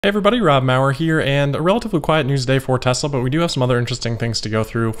Hey everybody, Rob Maurer here, and a relatively quiet news day for Tesla, but we do have some other interesting things to go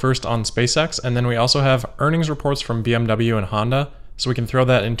through. First on SpaceX, and then we also have earnings reports from BMW and Honda, so we can throw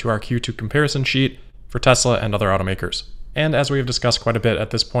that into our Q2 comparison sheet for Tesla and other automakers. And as we have discussed quite a bit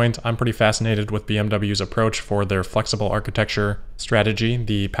at this point, I'm pretty fascinated with BMW's approach for their flexible architecture strategy,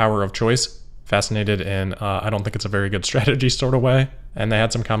 the power of choice. Fascinated in, I don't think it's a very good strategy sort of way, and they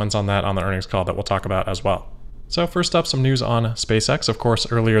had some comments on that on the earnings call that we'll talk about as well. So first up, some news on SpaceX. Of course,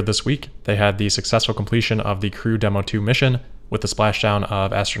 earlier this week, they had the successful completion of the Crew Demo 2 mission with the splashdown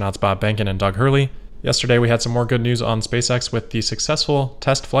of astronauts Bob Behnken and Doug Hurley. Yesterday, we had some more good news on SpaceX with the successful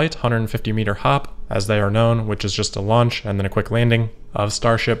test flight, 150-meter hop, as they are known, which is just a launch and then a quick landing of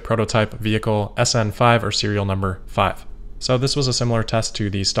Starship prototype vehicle SN5 or serial number 5. So this was a similar test to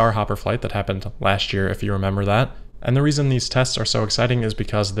the Starhopper flight that happened last year, if you remember that. And the reason these tests are so exciting is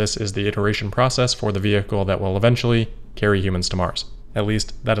because this is the iteration process for the vehicle that will eventually carry humans to Mars. At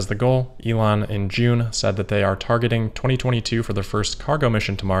least that is the goal. Elon in June said that they are targeting 2022 for their first cargo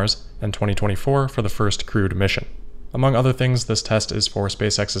mission to Mars and 2024 for the first crewed mission. Among other things, this test is for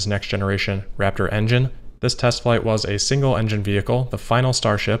SpaceX's next generation Raptor engine. This test flight was a single engine vehicle. The final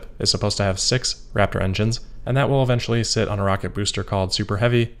Starship is supposed to have 6 Raptor engines, and that will eventually sit on a rocket booster called Super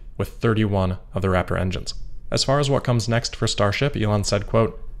Heavy with 31 of the Raptor engines. As far as what comes next for Starship, Elon said,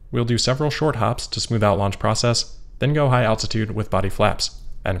 quote, "We'll do several short hops to smooth out launch process, then go high altitude with body flaps,"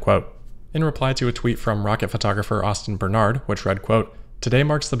 end quote. In reply to a tweet from rocket photographer Austin Bernard, which read, quote, "Today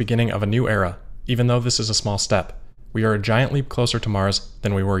marks the beginning of a new era. Even though this is a small step, we are a giant leap closer to Mars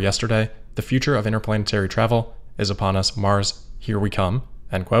than we were yesterday. The future of interplanetary travel is upon us. Mars, here we come,"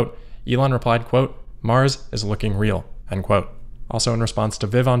 end quote. Elon replied, quote, "Mars is looking real," end quote. Also in response to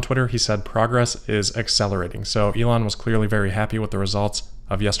Viv on Twitter, he said progress is accelerating. So Elon was clearly very happy with the results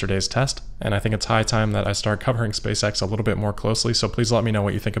of yesterday's test, and I think it's high time that I start covering SpaceX a little bit more closely, so please let me know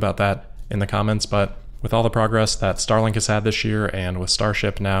what you think about that in the comments. But with all the progress that Starlink has had this year, and with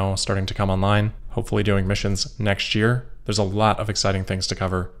Starship now starting to come online, hopefully doing missions next year, there's a lot of exciting things to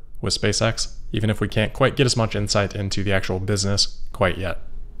cover with SpaceX, even if we can't quite get as much insight into the actual business quite yet.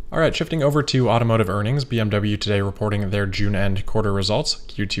 Alright, shifting over to automotive earnings, BMW today reporting their June end quarter results,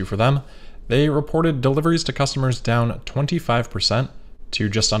 Q2 for them. They reported deliveries to customers down 25% to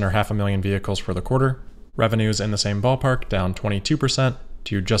just under 500,000 vehicles for the quarter. Revenues in the same ballpark, down 22%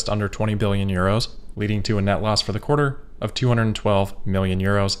 to just under 20 billion euros, leading to a net loss for the quarter of 212 million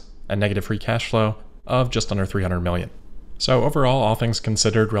euros and negative free cash flow of just under 300 million. So overall, all things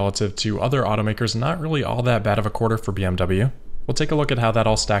considered relative to other automakers, not really all that bad of a quarter for BMW. We'll take a look at how that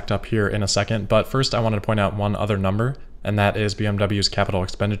all stacked up here in a second, but first I wanted to point out one other number, and that is BMW's capital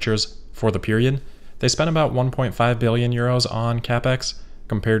expenditures for the period. They spent about 1.5 billion euros on CapEx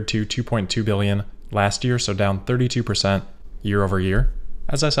compared to 2.2 billion last year, so down 32% year over year.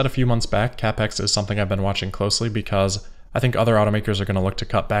 As I said a few months back, CapEx is something I've been watching closely because I think other automakers are going to look to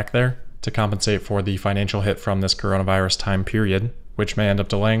cut back there to compensate for the financial hit from this coronavirus time period, which may end up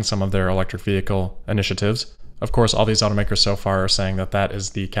delaying some of their electric vehicle initiatives. Of course, all these automakers so far are saying that that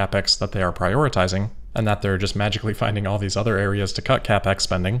is the CapEx that they are prioritizing, and that they're just magically finding all these other areas to cut CapEx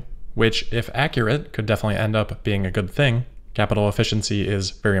spending, which, if accurate, could definitely end up being a good thing. Capital efficiency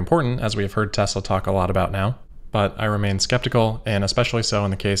is very important, as we have heard Tesla talk a lot about now, but I remain skeptical, and especially so in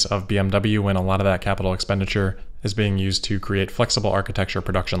the case of BMW when a lot of that capital expenditure is being used to create flexible architecture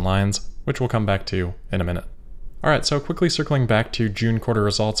production lines, which we'll come back to in a minute. Alright, so quickly circling back to June quarter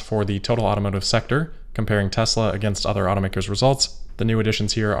results for the total automotive sector, comparing Tesla against other automakers' results. The new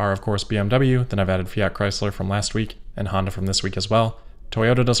additions here are, of course, BMW, then I've added Fiat-Chrysler from last week, and Honda from this week as well.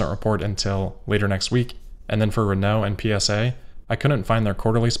 Toyota doesn't report until later next week. And then for Renault and PSA, I couldn't find their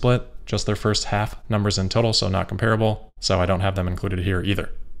quarterly split, just their first half numbers in total, so not comparable, so I don't have them included here either.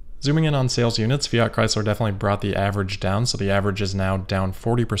 Zooming in on sales units, Fiat-Chrysler definitely brought the average down, so the average is now down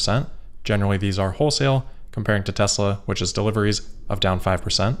 40%. Generally, these are wholesale, comparing to Tesla, which is deliveries of down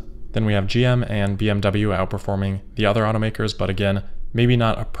 5%. Then we have GM and BMW outperforming the other automakers, but again, maybe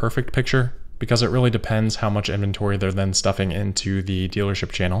not a perfect picture because it really depends how much inventory they're then stuffing into the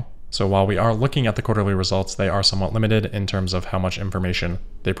dealership channel. So while we are looking at the quarterly results, they are somewhat limited in terms of how much information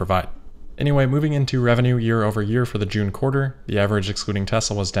they provide. Anyway, moving into revenue year over year for the June quarter, the average excluding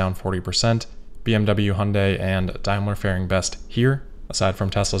Tesla was down 40%. BMW, Hyundai, and Daimler faring best here, aside from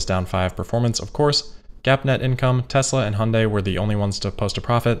Tesla's down 5% performance, of course. GAAP net income, Tesla and Hyundai were the only ones to post a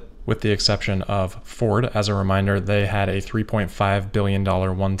profit, with the exception of Ford. As a reminder, they had a $3.5 billion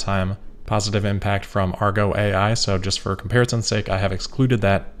one-time positive impact from Argo AI, so just for comparison's sake, I have excluded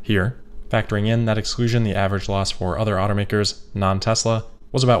that here. Factoring in that exclusion, the average loss for other automakers, non-Tesla,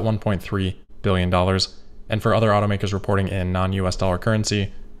 was about $1.3 billion, and for other automakers reporting in non-US dollar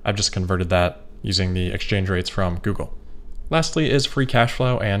currency, I've just converted that using the exchange rates from Google. Lastly is free cash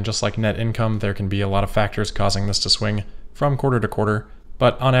flow, and just like net income, there can be a lot of factors causing this to swing from quarter to quarter,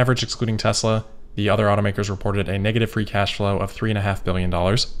 but on average, excluding Tesla, the other automakers reported a negative free cash flow of $3.5 billion,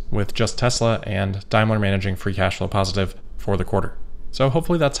 with just Tesla and Daimler managing free cash flow positive for the quarter. So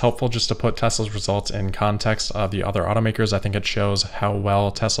hopefully that's helpful just to put Tesla's results in context of the other automakers. I think it shows how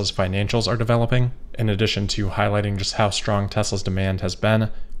well Tesla's financials are developing, in addition to highlighting just how strong Tesla's demand has been,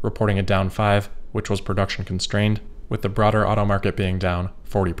 reporting a down 5, which was production constrained, with the broader auto market being down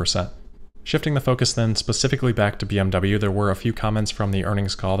 40%. Shifting the focus then specifically back to BMW, there were a few comments from the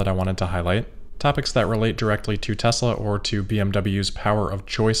earnings call that I wanted to highlight. Topics that relate directly to Tesla or to BMW's power of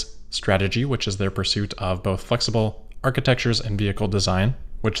choice strategy, which is their pursuit of both flexible architectures and vehicle design,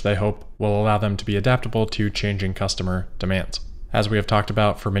 which they hope will allow them to be adaptable to changing customer demands. As we have talked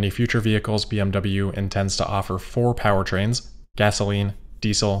about, for many future vehicles, BMW intends to offer 4 powertrains: gasoline,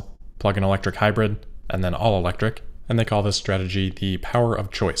 diesel, plug-in electric hybrid, and then all electric, and they call this strategy the power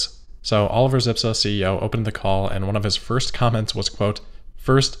of choice. So Oliver Zipse, CEO, opened the call, and one of his first comments was, quote,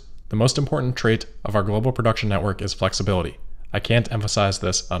 "First, the most important trait of our global production network is flexibility. I can't emphasize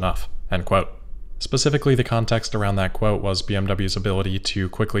this enough," end quote. Specifically, the context around that quote was BMW's ability to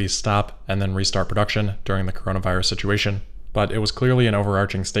quickly stop and then restart production during the coronavirus situation, but it was clearly an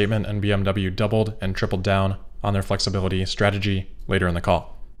overarching statement, and BMW doubled and tripled down on their flexibility strategy later in the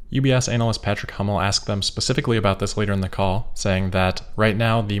call. UBS analyst Patrick Hummel asked them specifically about this later in the call, saying that right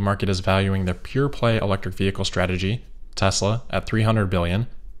now the market is valuing their pure-play electric vehicle strategy, Tesla, at $300 billion,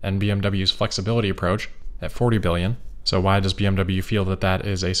 and BMW's flexibility approach at $40 billion. So why does BMW feel that that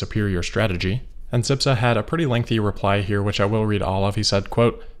is a superior strategy? And Zipse had a pretty lengthy reply here, which I will read all of. He said,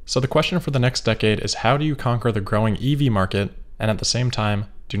 quote, "So the question for the next decade is how do you conquer the growing EV market and at the same time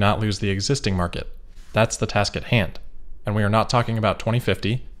do not lose the existing market? That's the task at hand. And we are not talking about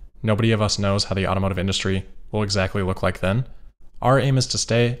 2050. Nobody of us knows how the automotive industry will exactly look like then. Our aim is to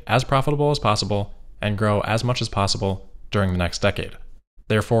stay as profitable as possible and grow as much as possible during the next decade.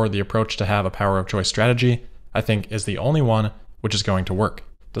 Therefore, the approach to have a power of choice strategy, I think, is the only one which is going to work,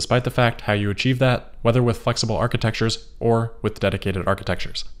 despite the fact how you achieve that, whether with flexible architectures or with dedicated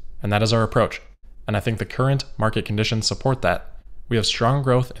architectures. And that is our approach. And I think the current market conditions support that. We have strong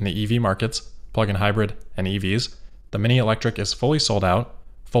growth in the EV markets, plug-in hybrid and EVs. The Mini Electric is fully sold out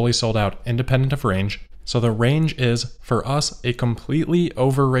independent of range. So the range is, for us, a completely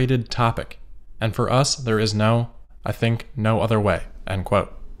overrated topic. And for us, there is no other way," end quote.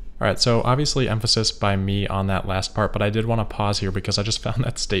 All right, so obviously emphasis by me on that last part, but I did want to pause here because I just found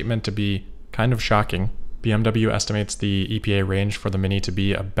that statement to be kind of shocking. BMW estimates the EPA range for the Mini to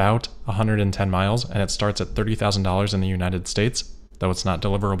be about 110 miles, and it starts at $30,000 in the United States, though it's not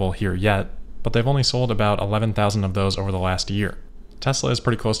deliverable here yet, but they've only sold about 11,000 of those over the last year. Tesla is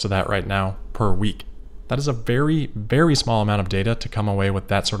pretty close to that right now per week. That is a very, very small amount of data to come away with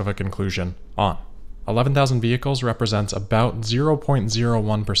that sort of a conclusion on. 11,000 vehicles represents about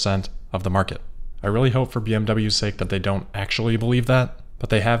 0.01% of the market. I really hope for BMW's sake that they don't actually believe that, but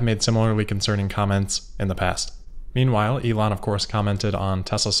they have made similarly concerning comments in the past. Meanwhile, Elon of course commented on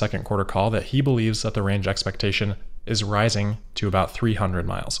Tesla's second quarter call that he believes that the range expectation is rising to about 300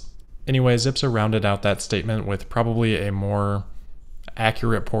 miles. Anyway, Zipse rounded out that statement with probably a more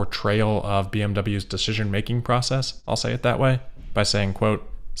accurate portrayal of BMW's decision-making process, I'll say it that way, by saying, quote,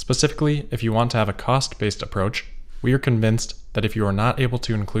 "Specifically, if you want to have a cost-based approach, we are convinced that if you are not able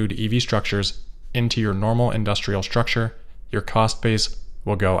to include EV structures into your normal industrial structure, your cost base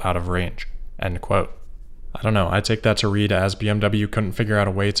will go out of range," end quote. I don't know, I take that to read as BMW couldn't figure out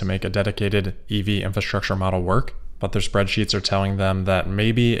a way to make a dedicated EV infrastructure model work, but their spreadsheets are telling them that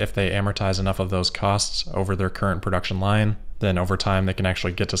maybe if they amortize enough of those costs over their current production line, then over time they can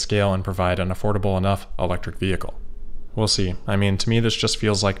actually get to scale and provide an affordable enough electric vehicle. We'll see. I mean, to me this just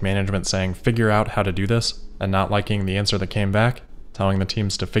feels like management saying figure out how to do this, and not liking the answer that came back, telling the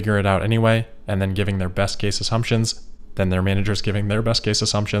teams to figure it out anyway, and then giving their best case assumptions, then their managers giving their best case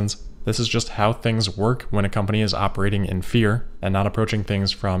assumptions. This is just how things work when a company is operating in fear and not approaching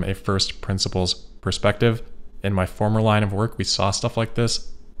things from a first principles perspective. In my former line of work, we saw stuff like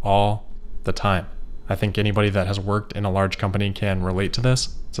this all the time. I think anybody that has worked in a large company can relate to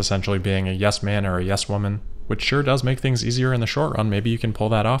this. It's essentially being a yes man or a yes woman, which sure does make things easier in the short run. Maybe you can pull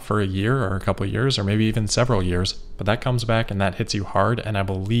that off for a year or a couple of years or maybe even several years, but that comes back and that hits you hard. And I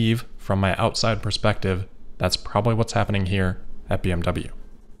believe from my outside perspective, that's probably what's happening here at BMW.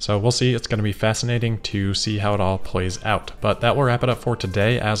 So we'll see. It's going to be fascinating to see how it all plays out. But that will wrap it up for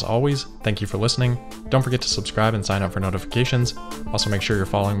today. As always, thank you for listening. Don't forget to subscribe and sign up for notifications. Also make sure you're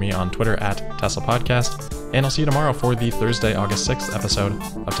following me on Twitter at Tesla Podcast. and I'll see you tomorrow for the Thursday, August 6th episode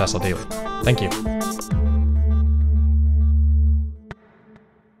of Tesla Daily. Thank you.